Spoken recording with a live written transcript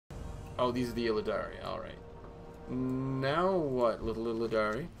Oh, these are the Illidari. Alright. Now what, little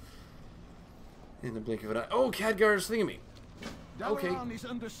Illidari? In the blink of an eye. Oh, Khadgar's thingamy. Okay. Dalaran is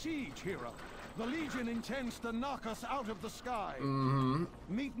under siege, hero. The Legion intends to knock us out of the sky.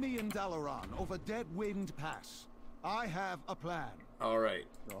 Meet me in Dalaran over Dead Wind Pass. I have a plan. Alright.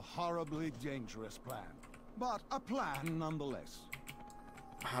 A horribly dangerous plan. But a plan nonetheless.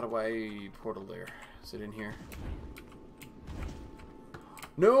 How do I portal there? Is it in here?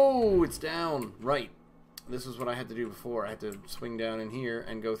 No, it's down. Right. This is what I had to do before. I had to swing down in here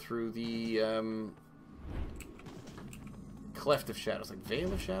and go through the Cleft of Shadows. Like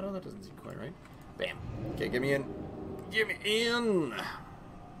Veil of Shadow? That doesn't seem quite right. Bam. Okay, get me in. Get me in!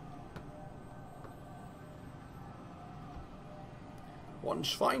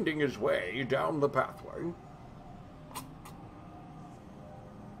 Once finding his way down the pathway,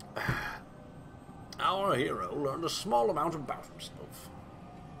 our hero learned a small amount about himself.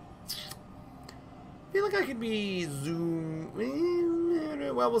 I feel like I could be zoom.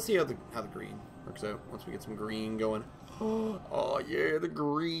 Well, we'll see how the green works out once we get some green going. Oh yeah, the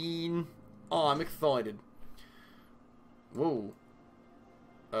green. Oh, I'm excited. Whoa.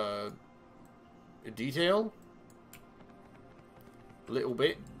 Detail. A little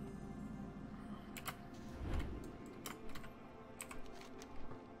bit.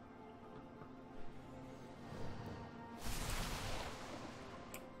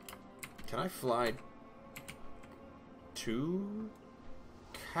 Can I fly to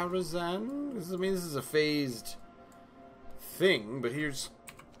Karazhan? I mean, this is a phased thing, but here's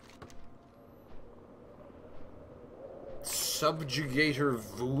Subjugator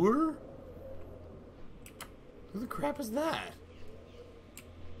Vur? Who the crap is that?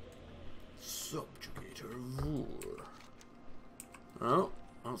 Subjugator Vur. Oh,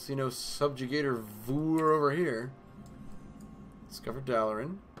 I don't see no Subjugator Vur over here. Discover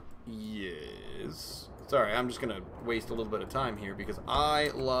Dalaran. Yes. Sorry, I'm just gonna waste a little bit of time here because I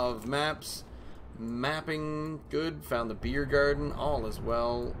love maps. Mapping, good. Found the beer garden, all as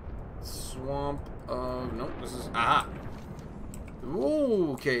well. Swamp of... Nope, this is... Aha!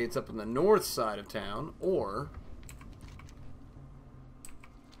 Ooh, okay, it's up on the north side of town, or...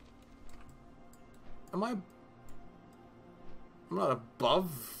 Am I... I'm not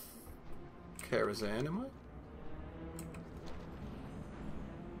above Karazhan, am I?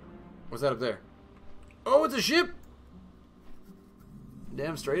 What's that up there? Oh, it's a ship!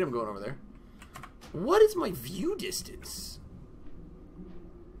 Damn straight I'm going over there. What is my view distance?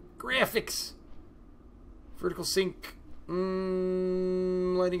 Graphics. Vertical sync.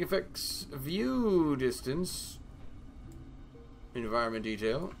 Lighting effects. View distance. Environment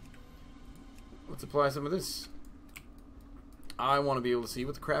detail. Let's apply some of this. I want to be able to see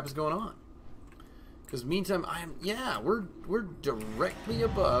what the crap is going on. Because meantime, yeah, we're directly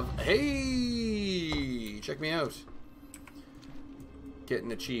above. Hey, check me out.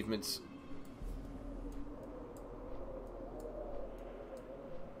 Getting achievements.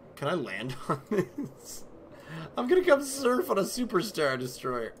 Can I land on this? I'm gonna come surf on a superstar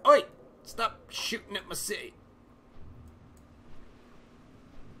destroyer. Oi! Stop shooting at my city.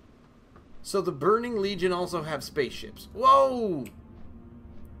 So the Burning Legion also have spaceships. Whoa!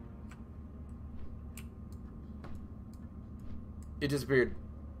 It disappeared.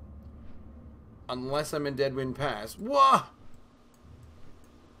 Unless I'm in Deadwind Pass. Whoa!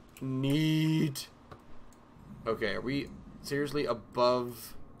 Neat. Okay, are we seriously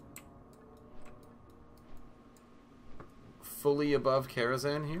above... fully above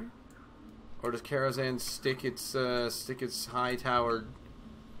Karazhan here? Or does Karazhan stick its high-towered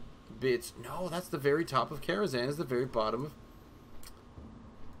bits? No, that's the very top of Karazhan, is the very bottom of...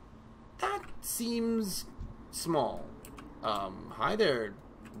 That seems small. Hi there,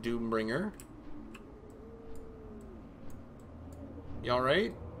 Doombringer. You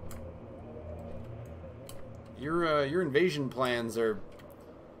alright? Your invasion plans are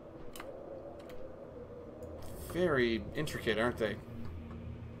very intricate, aren't they?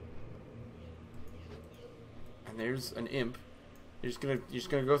 And there's an imp. You're just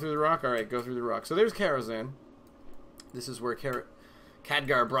gonna go through the rock? Alright, go through the rock. So there's Karazhan. This is where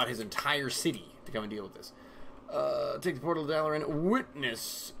Khadgar brought his entire city to come and deal with this. Take the portal to Dalaran.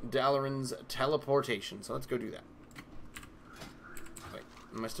 Witness Dalaran's teleportation. So let's go do that. Wait,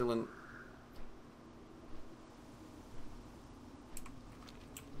 am I still in...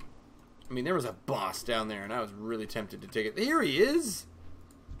 I mean, there was a boss down there, and I was really tempted to take it. Here he is!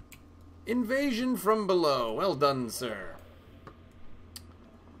 Invasion from below. Well done, sir.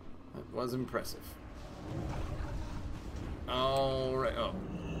 That was impressive. Alright. Oh.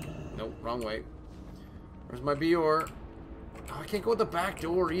 Nope, wrong way. Where's my Bior? Oh, I can't go at the back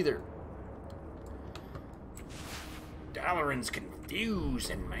door either. Dalaran's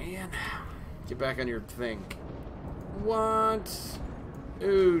confusing, man. Get back on your thing. What?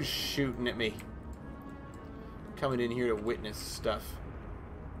 Who's shooting at me? Coming in here to witness stuff.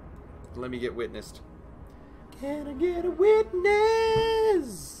 Let me get witnessed. Can I get a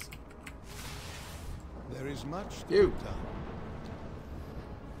witness? There is much to You. be done.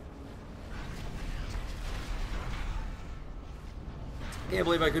 Can't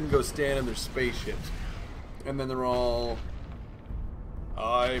believe I couldn't go stand in their spaceships. And then they're all...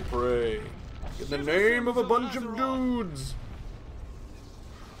 I pray. In the name of a bunch of dudes.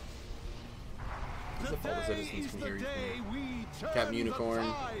 What's up, all the citizens can hear you. Captain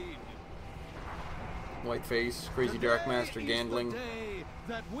Unicorn. Whiteface, Crazy Dark Master, Gandling.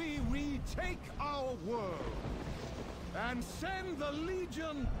 That we retake our world and send the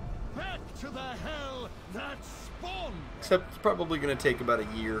Legion back to the hell that spawned. Except it's probably going to take about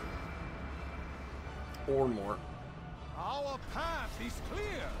a year. Or more. Our path is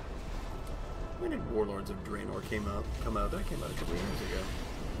clear. When did Warlords of Draenor come out? That came out a couple of years ago.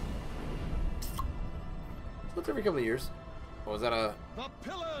 What's every couple of years? Oh, is that a... The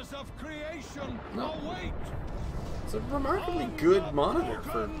pillars of creation No. await. It's a remarkably good monitor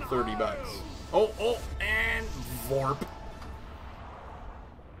for 30 bucks. Oh, and Vorp.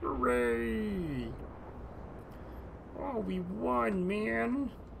 Hooray! Oh, we won, man.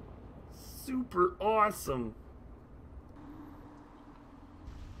 Super awesome.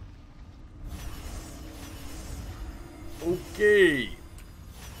 Okay.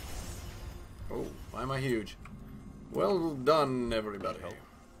 Oh, why am I huge? Well done, everybody.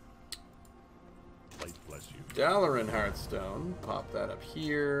 Bless you. Dalaran Hearthstone. Pop that up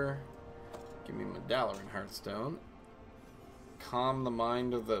here. Give me my Dalaran Hearthstone. Calm the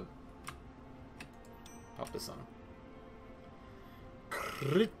mind of the... Pop this on.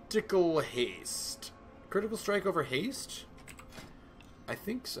 Critical Haste. Critical Strike over Haste? I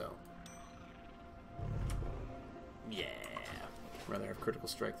think so. Yeah. Rather have Critical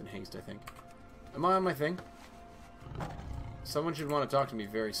Strike than Haste, I think. Am I on my thing? Someone should want to talk to me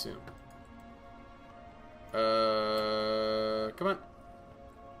very soon. Come on.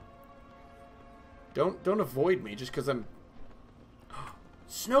 Don't avoid me just because I'm...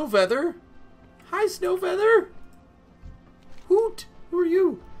 Snowfeather? Hi, Snowfeather! Hoot! Who are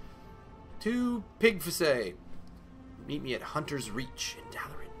you? To Pigfacet. Meet me at Hunter's Reach in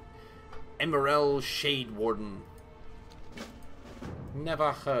Dalaran. Emerald Shade Warden.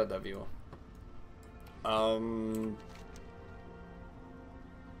 Never heard of you.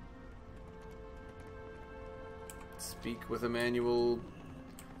 Speak with Emmanuel.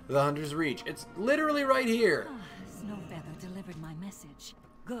 The Hunter's Reach. It's literally right here. Snowfeather delivered my message.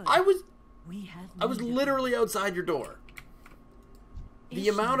 Good. I was We literally outside your door. The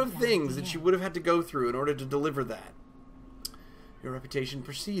amount of things that you would have had to go through in order to deliver that. Your reputation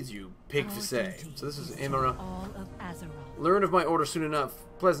precedes you, Pigfacet. So this is Imara. Learn of my order soon enough.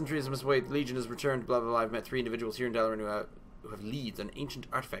 Pleasantries must wait. The Legion has returned. Blah blah blah. I've met 3 individuals here in Dalaran who have leads on ancient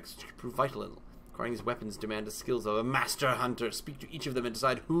artifacts which could prove vital. Acquiring these weapons demand the skills of a master hunter. Speak to each of them and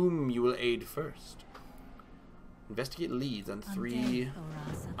decide whom you will aid first. Investigate leads on 3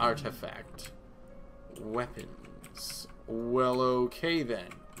 artifact weapons. Well, okay then.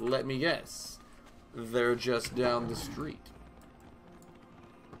 Let me guess. They're just down the street.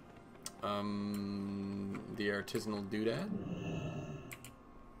 The artisanal doodad.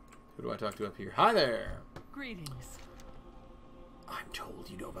 Who do I talk to up here? Hi there! Greetings. I'm told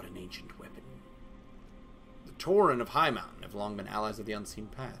you know about an ancient weapon. The Tauren of High Mountain have long been allies of the Unseen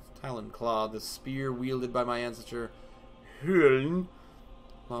Path. Talon Claw, the spear wielded by my ancestor Huln,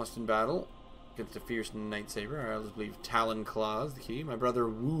 lost in battle against a fierce Night Saber. I always believe Talon Claw is the key. My brother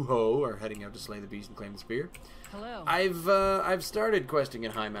Wooho are heading out to slay the beast and claim the spear. Hello. I've started questing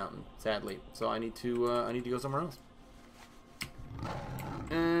in High Mountain, sadly, so I need to go somewhere else.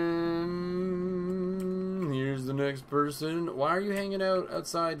 Here's the next person. Why are you hanging out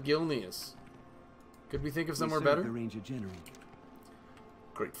outside Gilneas? Could we think of somewhere better? The Ranger General.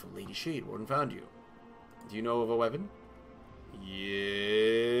 Grateful Lady Shade Warden found you. Do you know of a weapon?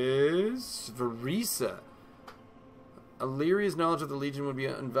 Yes, Verisa. Illyria's knowledge of the Legion would be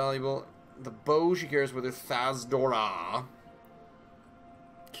invaluable. The bow she carries with her, Thazdora.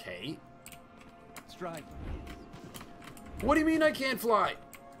 Okay. Strike. What do you mean I can't fly?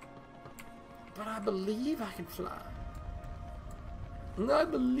 But I believe I can fly. And I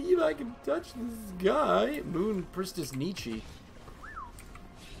believe I can touch this guy. Moon Priestess Nietzsche.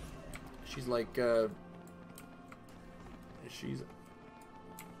 She's like, she's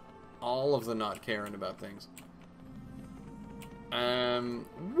all of the not caring about things.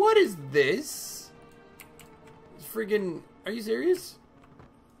 What is this? friggin'... Are you serious?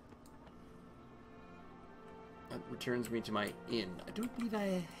 That returns me to my inn. I don't believe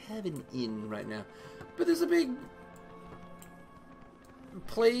I have an inn right now. But there's a big...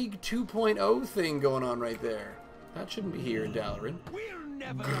 Plague 2.0 thing going on right there. That shouldn't be here in Dalaran.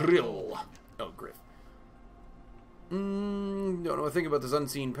 Grill. Oh, Griff. Don't know a thing about this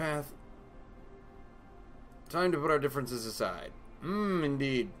unseen path. Time to put our differences aside.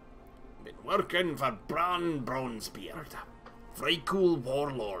 Indeed. Been working for Bran Bronzebeard. Very cool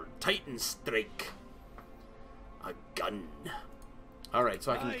warlord. Titan Strike. A gun. Alright,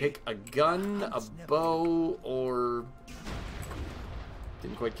 so I can pick a gun, a bow, or...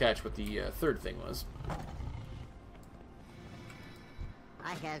 Didn't quite catch what the third thing was.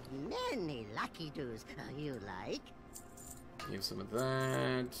 I have many lucky doos. You like? Give some of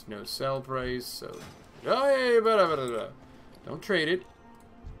that. No sell price, so... Oh, don't trade it.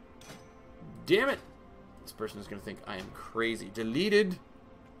 Damn it! This person is going to think I am crazy. Deleted.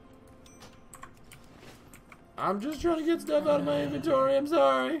 I'm just trying to get stuff out of my inventory. I'm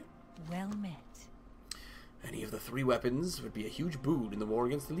sorry. Well met. Any of the 3 weapons would be a huge boon in the war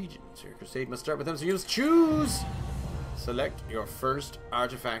against the Legion. So your crusade must start with them, so you must choose! Select your first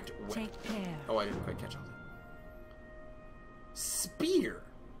artifact weapon. Take care. Oh, I didn't quite catch all that. Spear!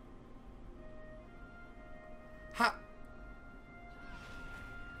 Ha!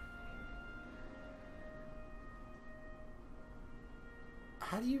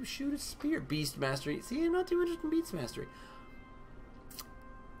 How do you shoot a spear? Beast Mastery. See, I'm not too interested in Beast Mastery.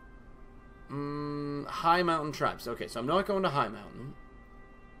 High Mountain Tribes. Okay, so I'm not going to High Mountain.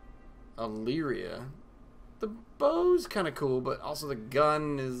 Illyria. The bow's kind of cool, but also the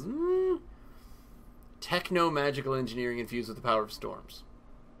gun is... Techno-magical engineering infused with the power of storms.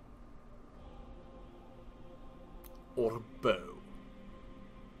 Or bow.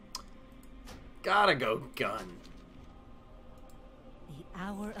 Gotta go gun. The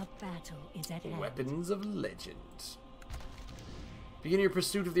hour of battle is at hand. Weapons of legend. Beginning your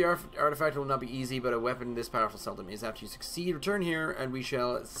pursuit of the artifact will not be easy, but a weapon this powerful seldom is. After you succeed, return here, and we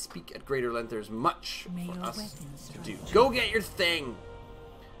shall speak at greater length. There's much for us to do. Go get your thing!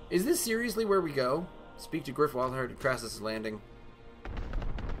 Is this seriously where we go? Speak to Griff Wildheart at Crassus' Landing.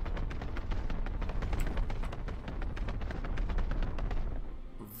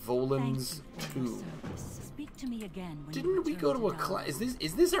 Volan's Tomb. Speak to me again when Didn't we go to a class?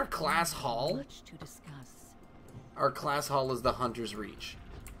 Is this our class hall? Much to discuss. Our class hall is the Hunter's Reach.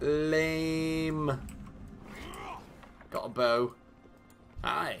 Lame. Got a bow.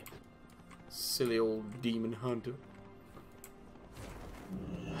 Hi. Silly old demon hunter.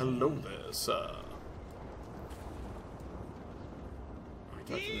 Hello there, sir.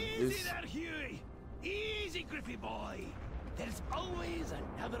 Easy there, Huey. Easy, Griffy boy. There's always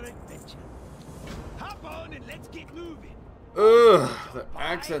another adventure. Hop on and let's get moving. Ugh, the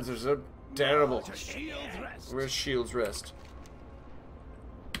accents are so terrible. Shield's Where's Shield's Rest?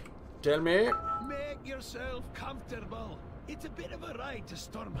 Tell me. Make yourself comfortable. It's a bit of a ride to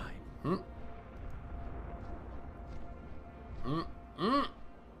Stormheim.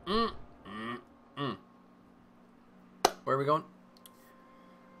 Where are we going?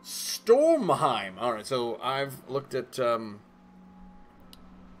 Stormheim. Alright, so I've looked at, I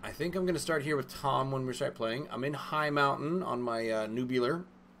think I'm going to start here with Tom when we start playing. I'm in High Mountain on my Nubular,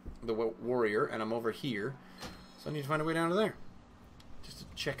 the warrior, and I'm over here. So I need to find a way down to there. Just to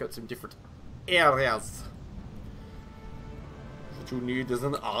check out some different areas. What you need is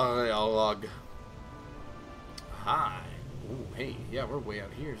an area log. Hi. Ooh, hey, yeah, we're way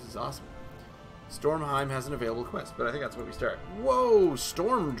out here. This is awesome. Stormheim has an available quest, but I think that's where we start. Whoa,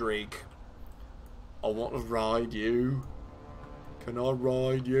 Storm Drake. I want to ride you. Can I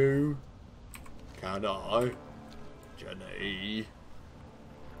ride you? Can I? Jenny.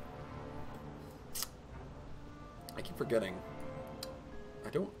 I keep forgetting. I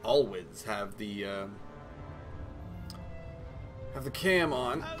don't always have the cam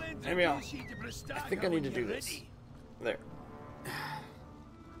on. Maybe I think I need to do this. There.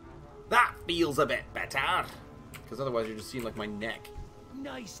 That feels a bit better. Because otherwise you're just seeing like my neck.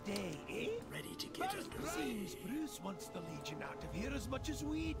 Nice day, eh? Ready to get under Seems Bruce wants the Legion out of here as much as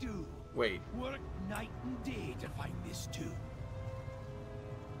we do. Wait. Work night and day to find this too.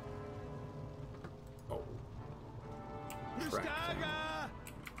 Oh. Track thing. Ruskaga!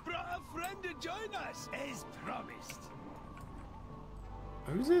 Brought a friend to join us, as promised.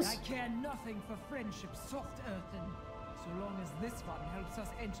 Who's this? I care nothing for friendship, soft earthen. So long as this one helps us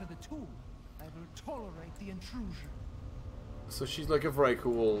enter the tomb, I will tolerate the intrusion. So she's like a very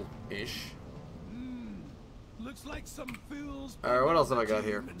cool-ish. Looks like some fools. Alright, what else have I got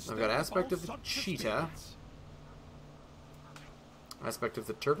here? I've got Aspect of the Cheetah. Aspect of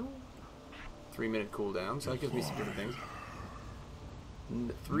the turtle. 3-minute cooldown, so that gives me some different things.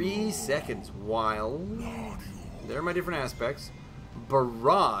 3 seconds. Wild. There are my different aspects.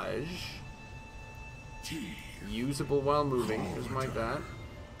 Barrage. Usable while moving. Here's my that.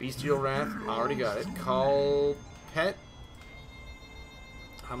 Bestial Wrath. Already got it. Call Pet.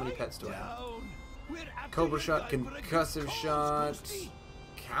 How many pets do I have? Cobra Shot. Concussive Shot.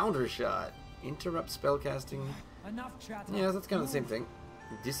 Counter Shot. Interrupt spellcasting. Enough chatter. Yeah, that's kind of the same thing.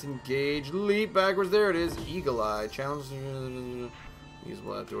 Disengage. Leap backwards. There it is. Eagle Eye. Challenge.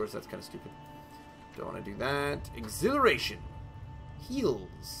 Usable outdoors. That's kind of stupid. Don't want to do that. Exhilaration.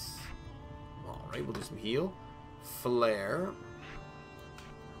 Heals. Alright, we'll do some heal. Flare.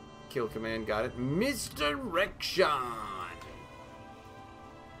 Kill command. Got it. Misdirection.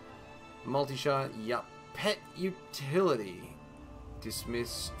 Multi-shot. Yup. Pet utility.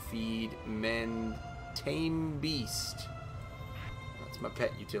 Dismiss. Feed. Mend. Tame beast. That's my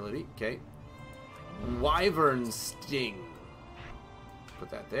pet utility. Okay. Wyvern sting. Put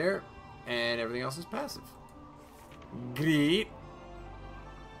that there. And everything else is passive. Great.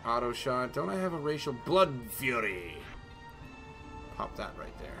 Auto shot. Don't I have a racial blood fury? Pop that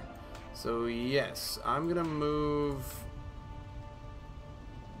right there. So yes, I'm gonna move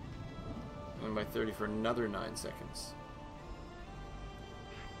and by 30 for another 9 seconds.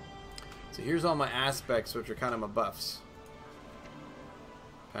 So here's all my aspects, which are kind of my buffs.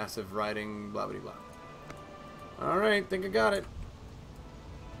 Passive riding, blah blah blah. Alright, think I got it.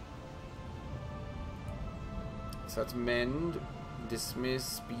 So that's mend,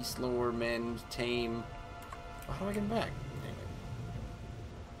 dismiss, beast lore, mend, tame. Oh, how do I get back? Dang it.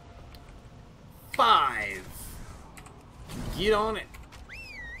 5. Get on it.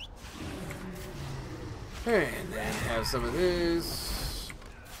 And then have some of this.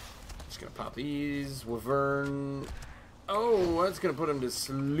 Just gonna pop these. Wyvern. Oh, that's gonna put him to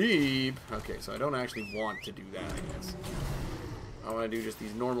sleep. Okay, so I don't actually want to do that, I guess. I want to do just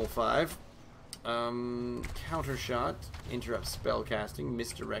these normal 5. Counter shot, interrupt spell casting,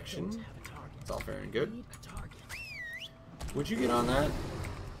 misdirection. It's all fair and good. Would you get on that?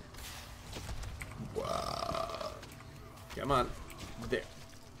 Wow. Come on. There.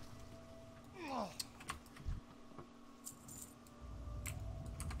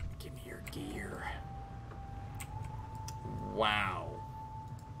 Give me your gear. Wow.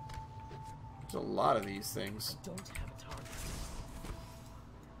 There's a lot of these things. Don't have a target.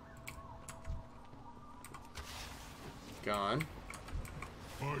 Gone.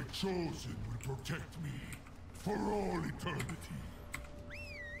 My chosen will protect me for all eternity.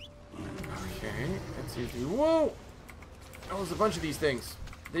 Okay, that seems to be... Whoa! Oh, there's a bunch of these things.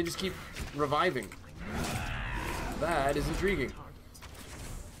 They just keep reviving. That is intriguing.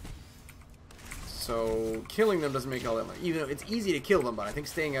 So, killing them doesn't make all that much. Even though it's easy to kill them, but I think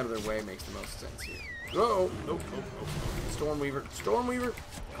staying out of their way makes the most sense here. Oh, oh, oh, oh. Stormweaver. Stormweaver.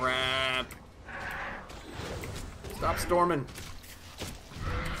 Crap. Stop storming.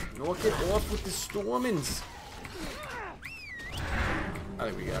 Knock it off with the stormings. I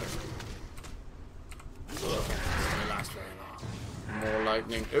think we got it. Ugh, this may last very long. More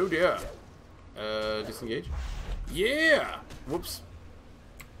lightning. Oh dear. Disengage. Yeah. Whoops.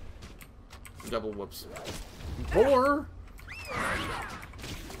 Double whoops. Boar.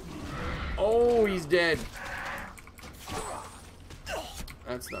 Oh, he's dead.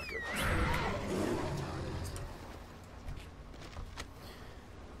 That's not good.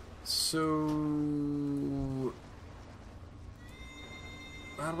 So,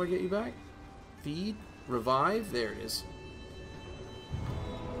 how do I get you back? Feed? Revive? There it is.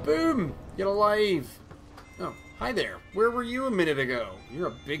 Boom! Get alive! Oh, hi there. Where were you a minute ago? You're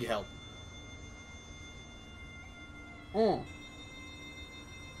a big help. Oh.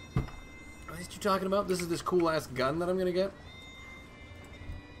 Are these you talking about? This is this cool-ass gun that I'm gonna get?